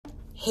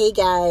Hey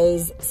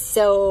guys,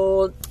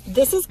 so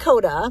this is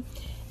Koda,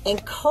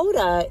 and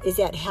Koda is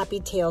at Happy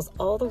Tails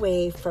all the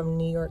way from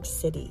New York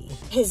City.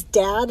 His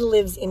dad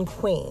lives in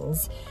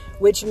Queens,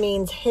 which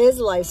means his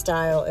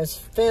lifestyle is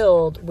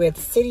filled with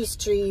city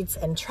streets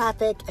and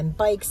traffic and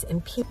bikes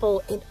and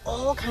people and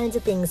all kinds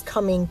of things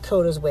coming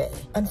Koda's way.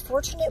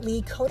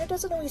 Unfortunately, Koda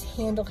doesn't always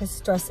handle his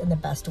stress in the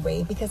best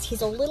way because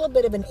he's a little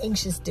bit of an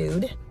anxious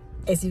dude,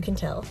 as you can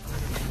tell.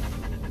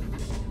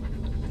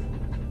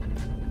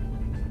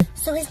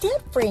 So his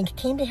dad, Frank,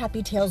 came to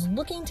Happy Tails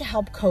looking to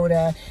help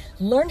Koda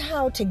learn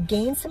how to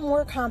gain some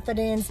more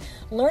confidence,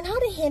 learn how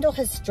to handle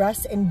his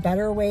stress in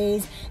better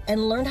ways,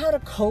 and learn how to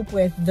cope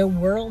with the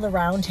world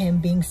around him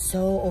being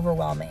so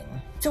overwhelming.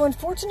 So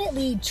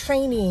unfortunately,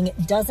 training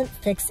doesn't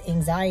fix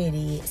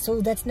anxiety,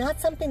 so that's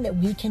not something that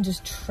we can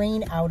just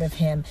train out of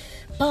him.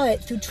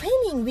 But through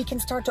training, we can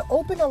start to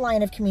open a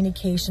line of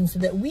communication so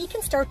that we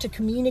can start to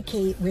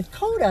communicate with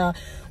Koda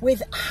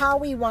with how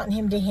we want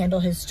him to handle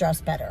his stress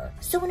better.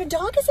 So when a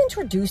dog is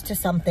introduced to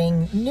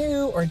something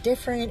new or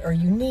different or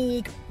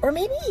unique, or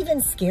maybe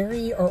even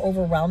scary or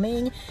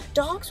overwhelming,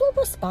 dogs will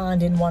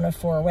respond in one of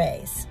four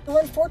ways. So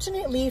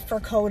unfortunately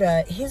for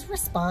Koda, his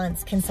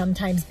response can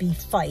sometimes be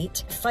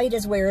fight. Fight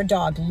is where a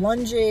dog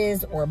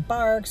lunges or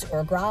barks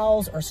or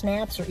growls or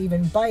snaps or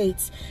even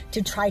bites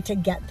to try to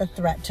get the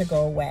threat to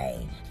go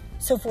away.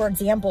 So for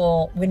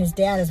example, when his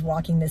dad is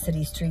walking the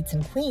city streets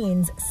in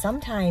Queens,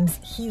 sometimes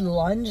he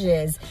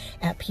lunges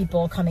at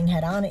people coming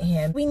head on at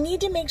him. We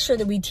need to make sure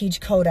that we teach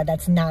Koda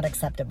that's not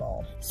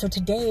acceptable. So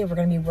today we're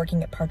going to be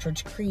working at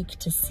Partridge Creek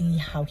to see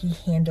how he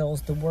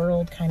handles the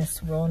world kind of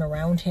swirling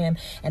around him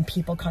and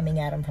people coming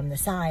at him from the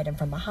side and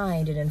from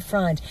behind and in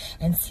front,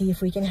 and see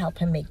if we can help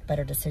him make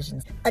better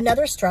decisions.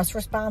 Another stress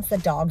response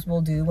that dogs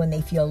will do when they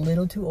feel a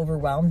little too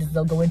overwhelmed is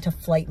they'll go into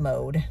flight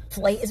mode.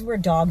 Flight is where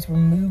dogs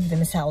remove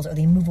themselves or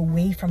they move away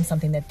from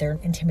something that they're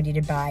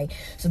intimidated by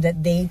so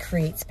that they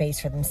create space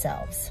for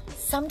themselves.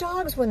 Some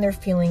dogs, when they're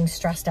feeling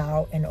stressed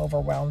out and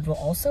overwhelmed, will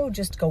also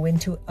just go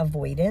into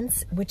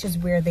avoidance, which is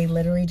where they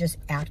literally just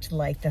act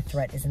like the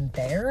threat isn't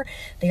there.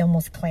 They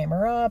almost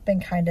clamor up and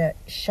kind of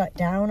shut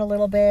down a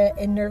little bit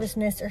in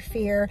nervousness or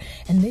fear.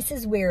 And this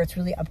is where it's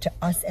really up to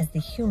us as the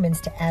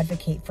humans to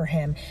advocate for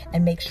him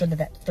and make sure that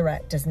that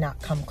threat does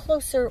not come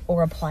closer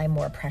or apply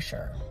more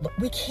pressure.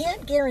 We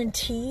can't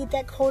guarantee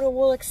that Koda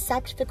will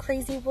accept the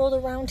crazy world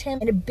around him.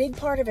 And a big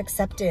part of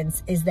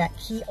acceptance is that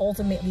he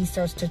ultimately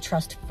starts to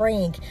trust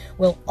Frank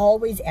will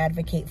always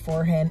advocate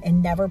for him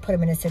and never put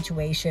him in a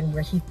situation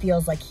where he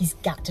feels like he's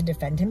got to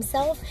defend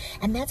himself.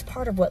 And that's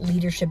part of what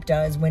leadership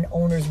does when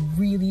owners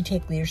really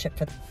take leadership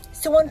for them.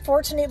 So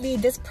unfortunately,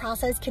 this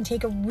process can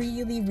take a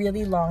really,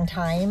 really long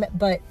time,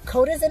 but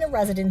Koda's in a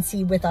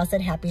residency with us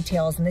at Happy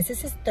Tails, and this is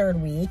his third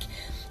week.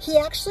 He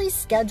actually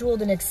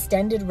scheduled an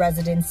extended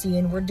residency,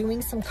 and we're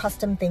doing some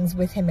custom things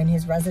with him in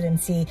his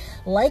residency,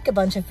 like a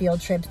bunch of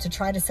field trips to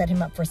try to set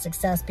him up for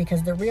success,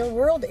 because the real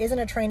world isn't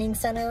a training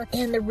center,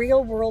 and the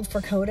real world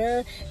for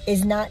Koda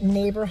is not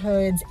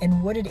neighborhoods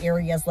and wooded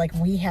areas like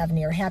we have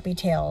near Happy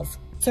Tails.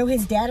 So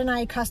his dad and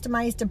I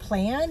customized a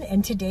plan,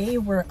 and today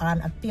we're on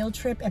a field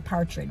trip at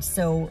Partridge.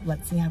 So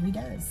let's see how he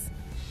does.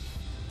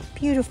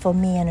 Beautiful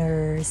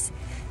manners.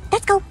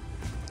 Let's go.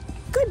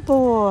 Good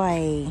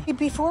boy.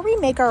 Before we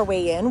make our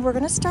way in, we're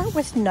gonna start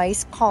with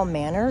nice, calm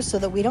manners so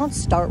that we don't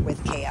start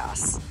with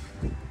chaos.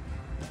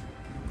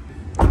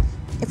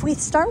 If we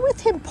start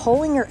with him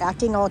pulling or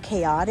acting all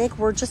chaotic,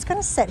 we're just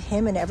gonna set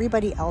him and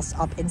everybody else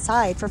up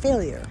inside for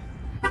failure.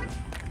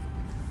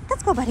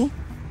 Let's go, buddy.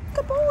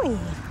 Good boy.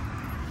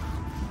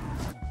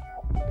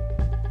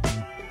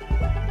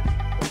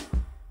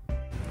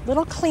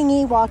 Little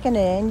clingy walking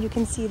in. You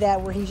can see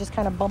that where he's just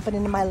kind of bumping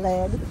into my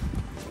leg.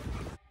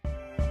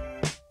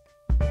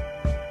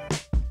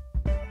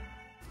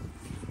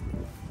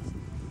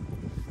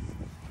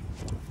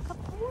 Good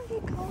boy,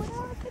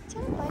 Koda. Good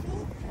job, buddy.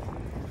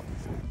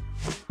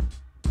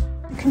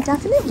 You can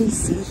definitely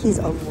see he's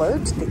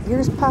alert. The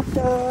ears popped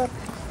up.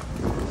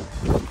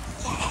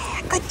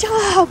 Yeah, good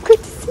job. Good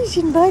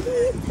decision,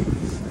 buddy.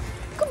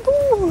 Good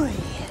boy.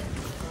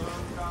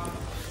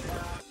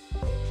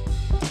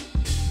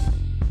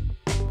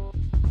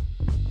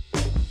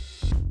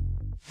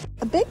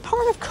 A big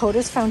part of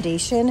Koda's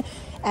foundation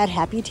at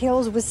Happy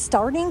Tails was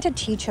starting to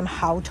teach him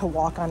how to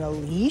walk on a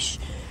leash.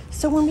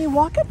 So when we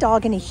walk a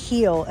dog in a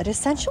heel, it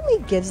essentially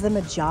gives them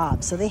a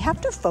job. So they have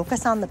to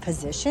focus on the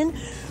position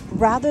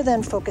rather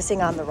than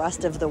focusing on the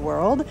rest of the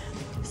world.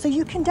 So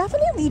you can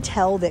definitely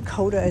tell that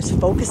Koda is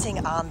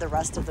focusing on the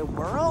rest of the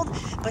world,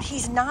 but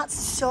he's not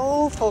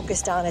so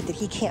focused on it that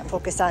he can't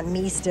focus on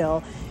me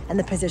still and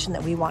the position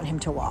that we want him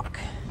to walk.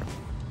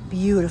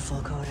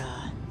 Beautiful, Koda.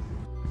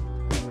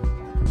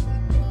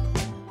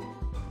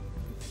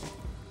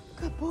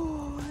 Good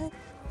boy.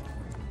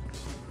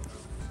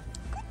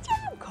 Good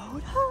job,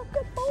 Koda.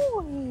 Good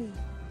boy.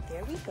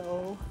 There we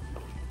go.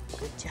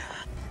 Good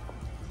job.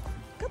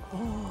 Good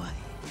boy.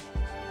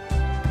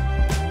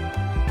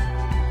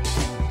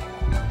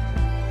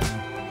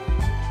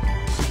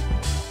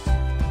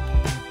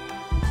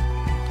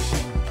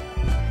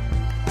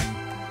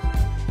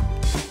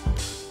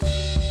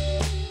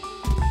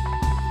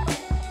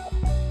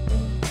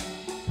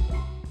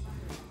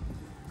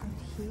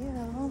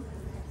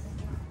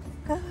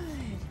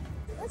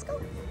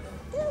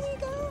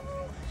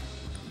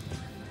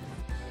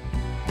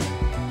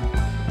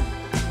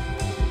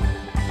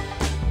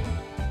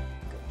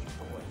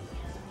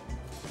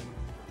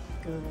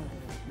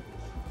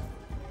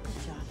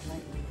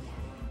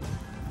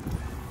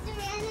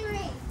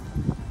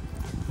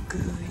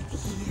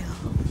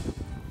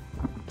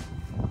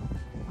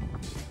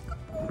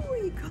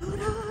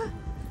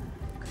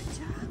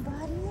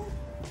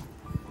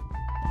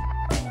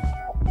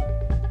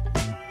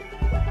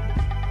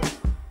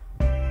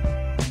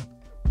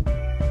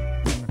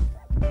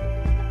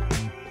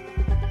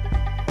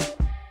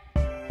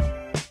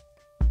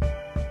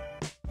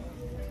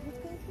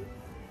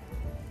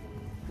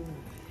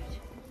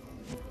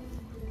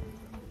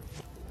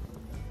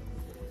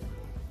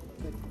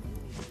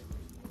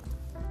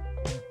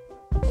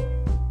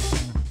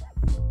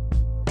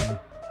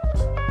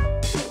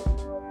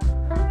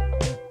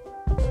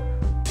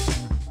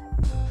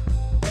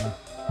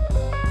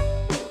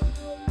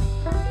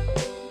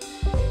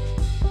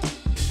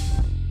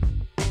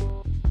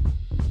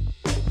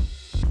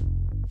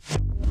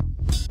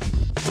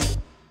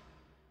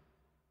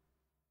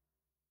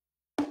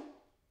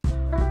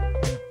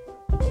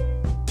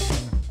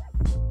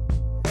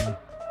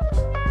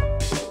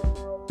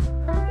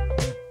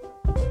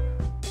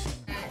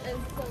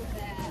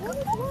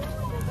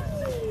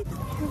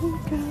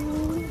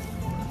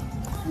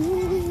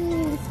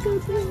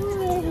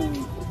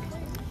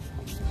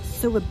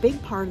 So a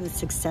big part of the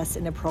success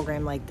in a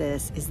program like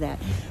this is that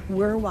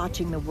we're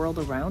watching the world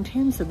around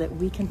him so that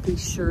we can be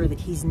sure that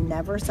he's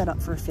never set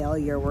up for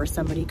failure where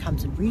somebody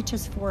comes and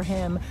reaches for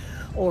him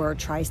or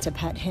tries to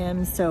pet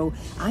him. So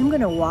I'm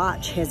gonna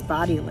watch his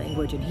body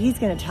language, and he's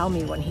gonna tell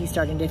me when he's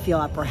starting to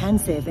feel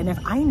apprehensive. And if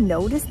I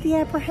notice the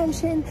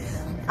apprehension,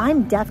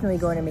 I'm definitely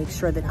going to make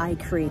sure that I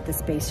create the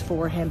space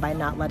for him by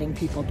not letting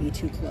people be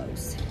too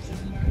close.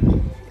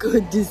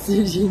 Good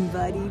decision,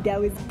 buddy.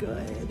 That was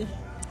good.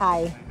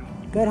 Hi.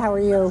 Good, how are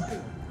you?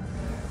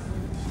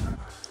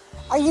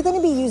 Are you gonna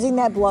be using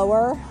that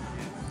blower?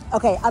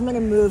 Okay, I'm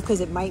gonna move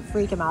because it might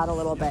freak him out a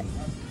little bit.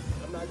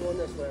 I'm not going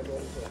this way, I'm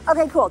going this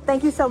way. Okay, cool.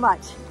 Thank you so much.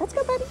 Let's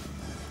go, buddy.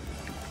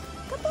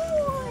 Good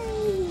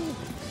boy.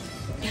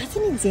 That's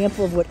an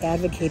example of what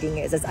advocating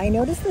is. As I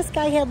noticed this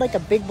guy had like a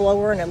big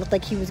blower and it looked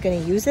like he was gonna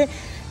use it.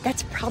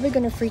 That's probably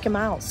gonna freak him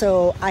out.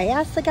 So I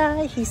asked the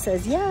guy, he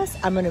says yes,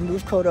 I'm gonna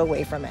move Koda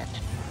away from it.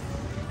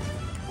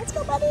 Let's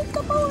go, buddy.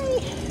 Good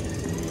boy.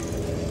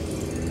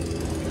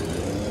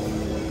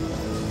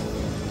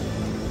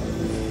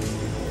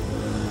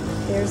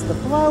 There's the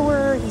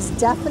blower. He's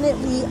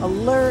definitely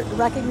alert,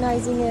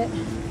 recognizing it.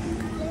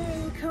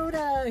 Yay,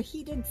 Koda.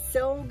 He did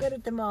so good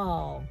at them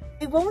all.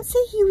 I won't say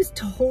he was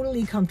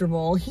totally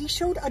comfortable. He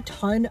showed a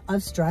ton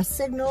of stress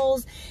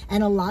signals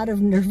and a lot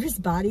of nervous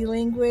body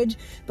language,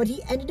 but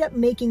he ended up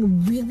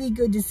making really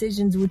good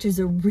decisions, which is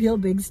a real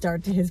big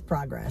start to his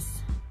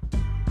progress.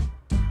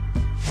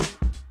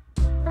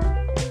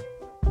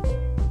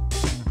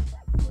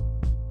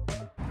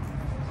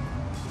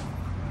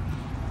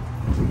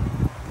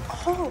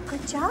 Oh,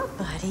 good job,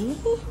 buddy.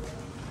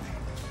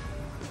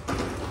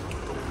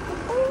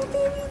 Oh,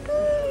 very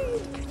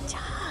good. Good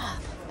job.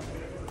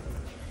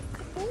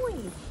 Good boy.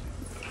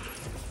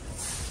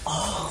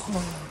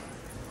 Oh.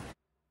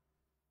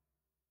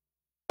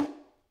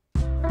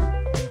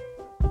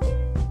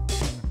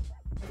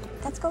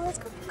 Let's go, let's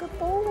go. Good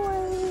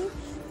boy.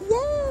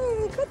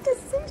 Yay, good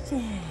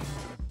decision.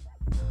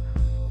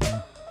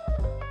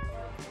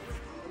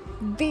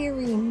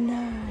 Very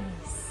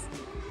nice.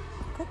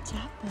 Good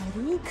job,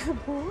 buddy.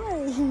 Good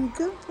boy.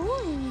 Good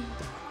boy.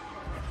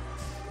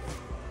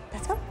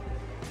 Let's go.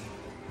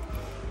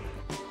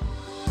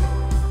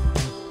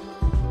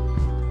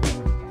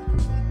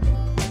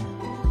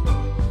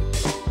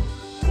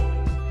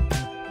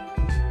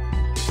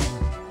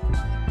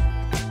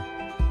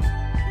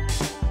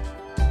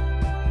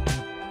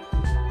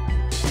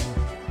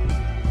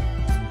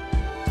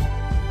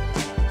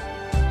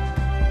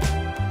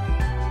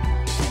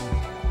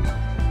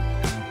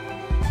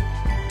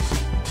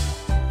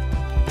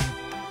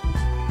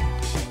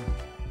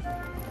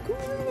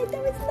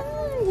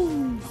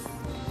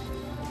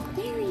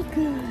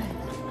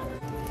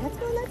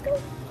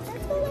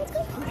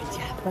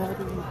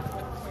 Buddy,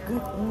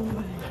 good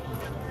boy.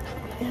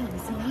 That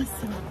was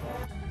awesome.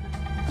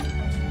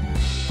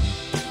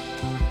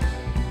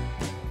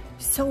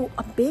 So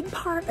a big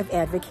part of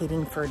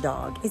advocating for a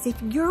dog is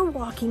if you're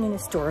walking in a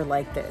store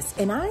like this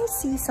and I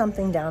see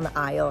something down the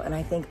aisle and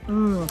I think,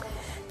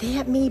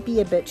 that may be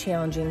a bit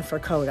challenging for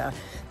Koda.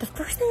 The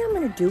first thing I'm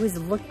gonna do is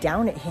look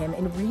down at him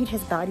and read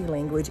his body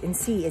language and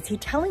see, is he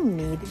telling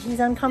me that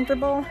he's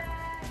uncomfortable?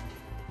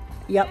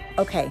 Yep,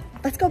 okay,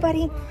 let's go,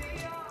 buddy.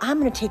 I'm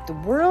gonna take the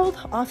world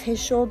off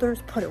his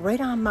shoulders, put it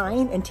right on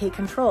mine, and take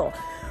control.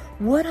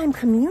 What I'm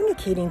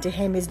communicating to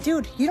him is,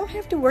 dude, you don't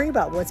have to worry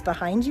about what's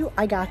behind you.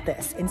 I got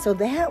this. And so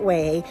that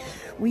way,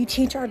 we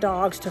teach our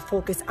dogs to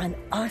focus on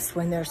us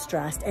when they're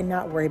stressed and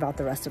not worry about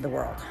the rest of the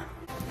world.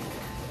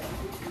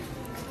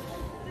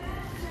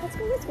 Let's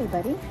go this way,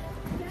 buddy.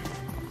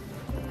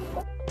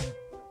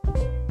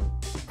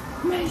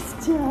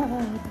 Nice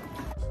job.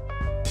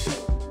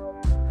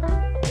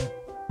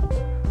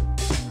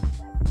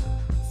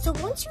 So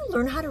once you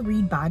learn how to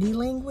read body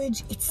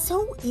language, it's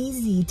so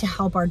easy to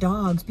help our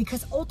dogs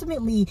because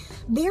ultimately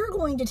they're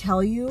going to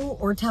tell you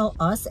or tell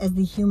us as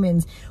the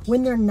humans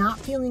when they're not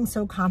feeling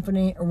so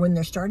confident or when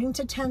they're starting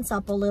to tense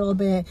up a little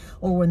bit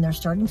or when they're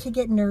starting to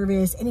get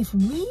nervous. And if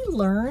we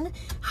learn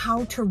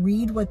how to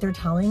read what they're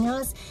telling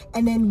us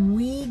and then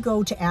we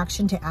go to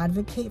action to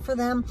advocate for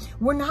them,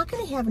 we're not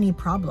going to have any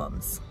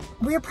problems.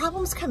 Where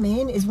problems come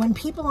in is when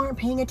people aren't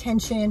paying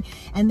attention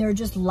and they're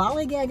just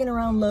lollygagging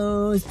around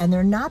Lowe's and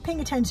they're not paying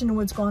attention to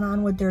what's going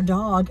on with their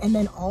dog, and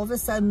then all of a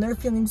sudden they're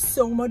feeling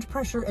so much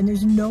pressure and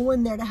there's no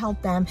one there to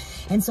help them,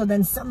 and so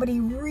then somebody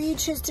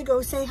reaches to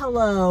go say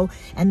hello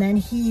and then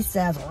he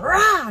says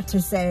rah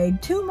to say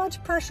too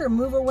much pressure,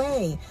 move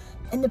away.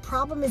 And the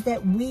problem is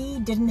that we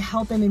didn't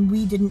help him and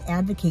we didn't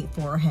advocate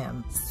for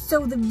him.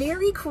 So the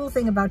very cool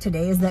thing about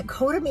today is that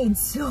Koda made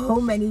so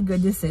many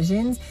good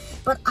decisions,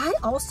 but I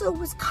also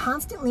was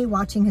constantly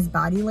watching his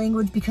body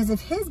language, because if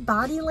his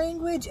body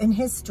language and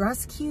his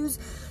stress cues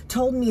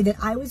told me that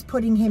I was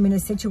putting him in a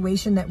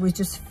situation that was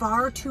just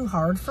far too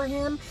hard for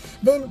him,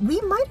 then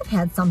we might have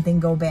had something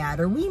go bad,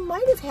 or we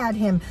might have had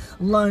him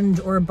lunge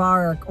or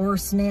bark or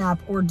snap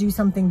or do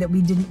something that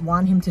we didn't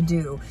want him to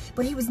do.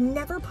 But he was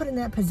never put in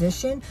that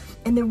position.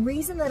 And the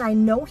reason that I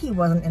know he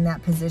wasn't in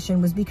that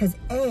position was because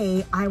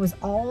A, I was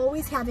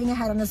always having a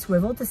head on a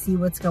swivel to see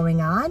what's going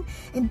on.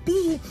 And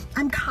B,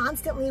 I'm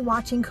constantly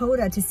watching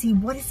Koda to see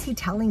what is he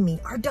telling me.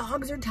 Our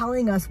dogs are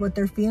telling us what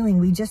they're feeling.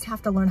 We just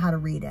have to learn how to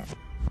read it.